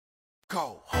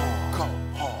Go hard, go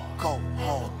hard, go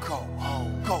hard, go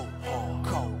hard, go hard,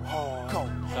 go hard, go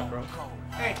hard. What's up, bro?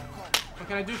 Hey, what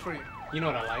can I do for you? You know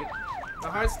what I like. The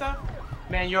hard stuff?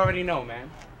 Man, you already know,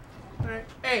 man. Alright.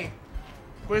 Hey,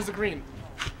 where's the green?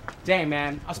 Dang,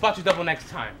 man. I'll spot you double next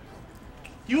time.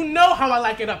 You know how I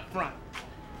like it up front.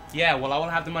 Yeah, well, I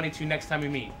won't have the money to you next time we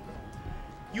meet.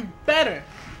 You better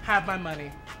have my money,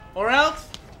 or else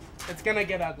it's gonna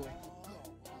get ugly.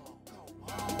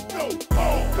 Go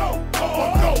hard, go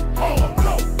hard, go hard,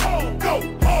 go hard, go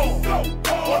hard, go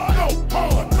hard, go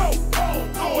hard, go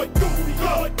hard. Lord, use me,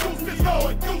 Lord, use me,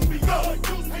 Lord, use me, Lord,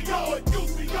 use me, Lord,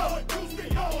 use me, Lord, use me,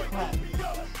 Lord, use me,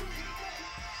 Lord.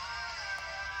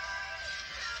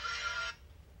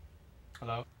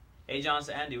 Hello? Hey, John, it's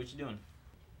Andy. What you doing?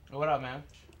 Oh, what up, man?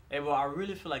 Hey, bro, I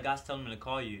really feel like God's telling me to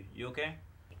call you. You okay?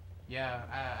 Yeah,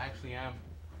 I actually am.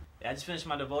 Yeah, I just finished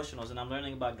my devotionals, and I'm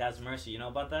learning about God's mercy. You know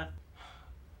about that?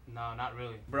 No, not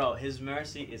really. Bro, His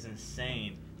mercy is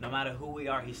insane. No matter who we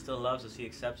are, He still loves us. He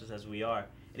accepts us as we are.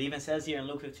 It even says here in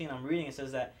Luke 15, I'm reading, it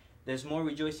says that there's more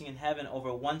rejoicing in heaven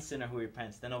over one sinner who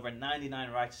repents than over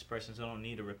 99 righteous persons who don't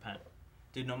need to repent.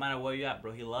 Dude, no matter where you're at,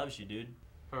 bro, He loves you, dude.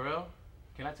 For real?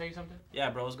 Can I tell you something? Yeah,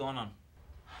 bro, what's going on?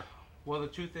 Well, the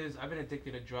truth is, I've been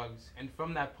addicted to drugs, and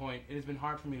from that point, it has been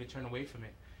hard for me to turn away from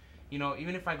it. You know,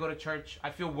 even if I go to church, I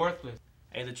feel worthless.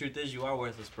 Hey, the truth is, you are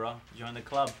worthless, bro. Join the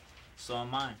club. So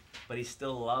am I. But He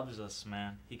still loves us,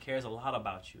 man. He cares a lot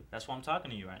about you. That's why I'm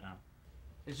talking to you right now.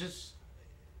 It's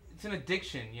an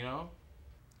addiction, you know?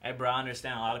 Hey, bro, I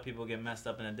understand a lot of people get messed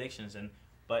up in addictions,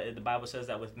 but the Bible says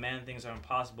that with man things are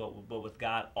impossible, but with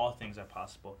God all things are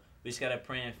possible. We just gotta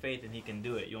pray in faith and He can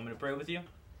do it. You want me to pray with you?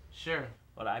 Sure.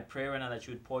 Lord, I pray right now that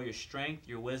you would pour your strength,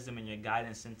 your wisdom, and your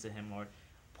guidance into him, Lord.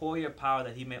 Pour your power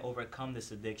that he may overcome this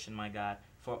addiction, my God.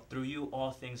 For through you, all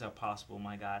things are possible,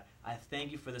 my God. I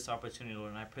thank you for this opportunity, Lord,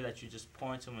 and I pray that you just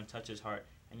pour into him and touch his heart.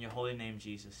 In your holy name,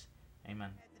 Jesus.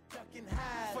 Amen.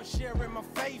 For sharing my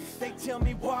faith, they tell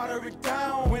me water it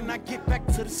down when I get back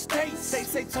to the States. They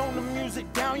say tone the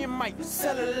music down, you might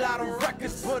sell a lot of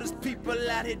records, but there's people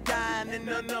out here dying and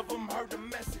none of them heard the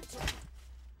message.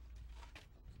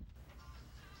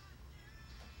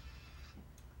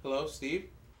 Hello,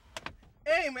 Steve?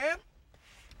 Hey, man.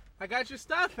 I got your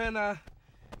stuff, and it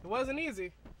wasn't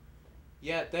easy.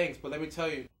 Yeah, thanks, but let me tell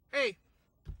you. Hey,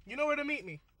 you know where to meet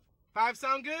me. 5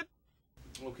 sound good?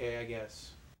 Okay, I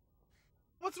guess.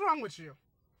 What's wrong with you?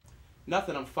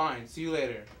 Nothing, I'm fine. See you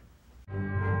later. I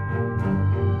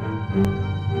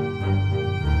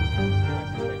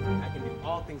can do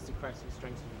all things through Christ who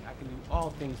strengthens me. I can do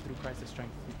all things through Christ that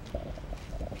strengthens me.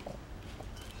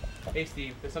 Hey,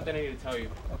 Steve, there's something I need to tell you.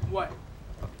 What?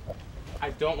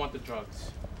 I don't want the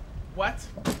drugs. What?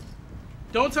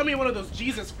 Don't tell me you're one of those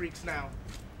Jesus freaks now.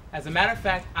 As a matter of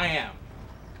fact, I am.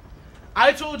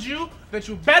 I told you that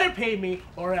you better pay me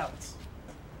or else.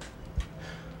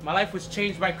 My life was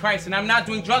changed by Christ, and I'm not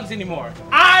doing drugs anymore.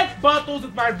 I bought those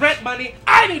with my rent money.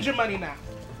 I need your money now.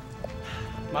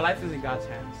 My life is in God's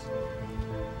hands.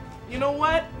 You know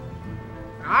what?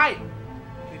 Alright.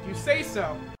 If you say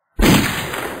so.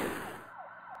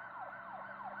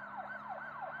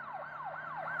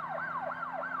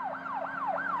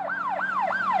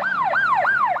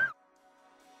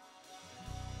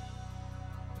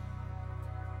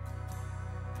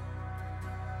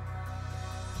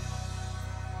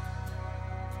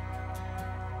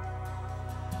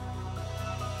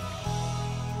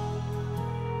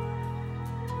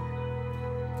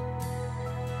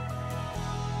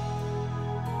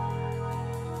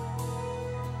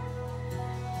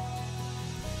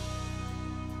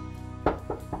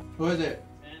 Who is it?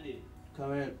 Andy.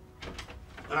 Come in.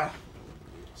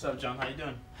 What's up, John? How you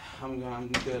doing? I'm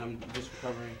good. I'm just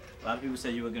recovering. A lot of people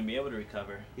said you were going to be able to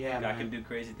recover. Yeah, God man. can do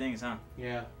crazy things, huh?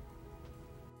 Yeah.